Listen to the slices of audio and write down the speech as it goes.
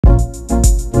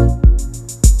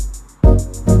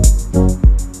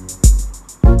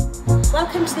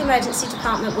Welcome to the Emergency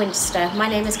Department, Winchester. My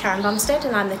name is Karen Bumstead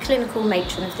and I'm the clinical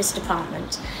matron of this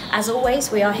department. As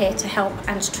always, we are here to help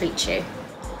and treat you.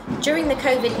 During the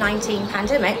COVID-19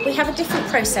 pandemic, we have a different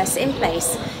process in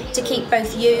place to keep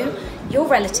both you, your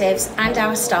relatives and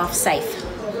our staff safe.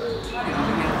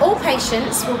 All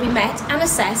patients will be met and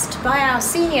assessed by our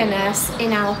senior nurse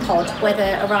in our pod,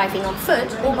 whether arriving on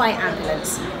foot or by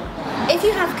ambulance. If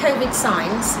you have COVID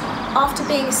signs, after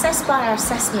being assessed by our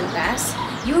assessment nurse,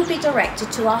 you will be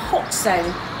directed to our hot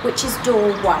zone, which is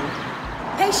door 1.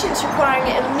 Patients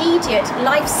requiring immediate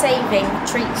life-saving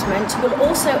treatment will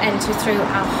also enter through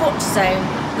our hot zone,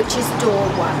 which is door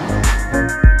 1.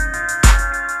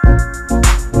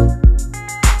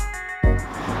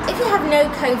 If you have no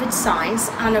COVID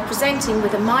signs and are presenting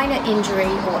with a minor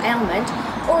injury or ailment,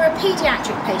 or a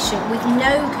paediatric patient with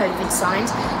no COVID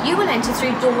signs, you will enter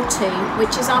through door 2,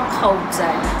 which is our cold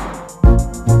zone.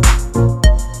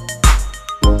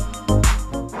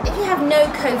 No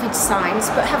COVID signs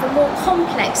but have a more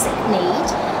complex need,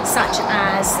 such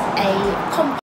as a complex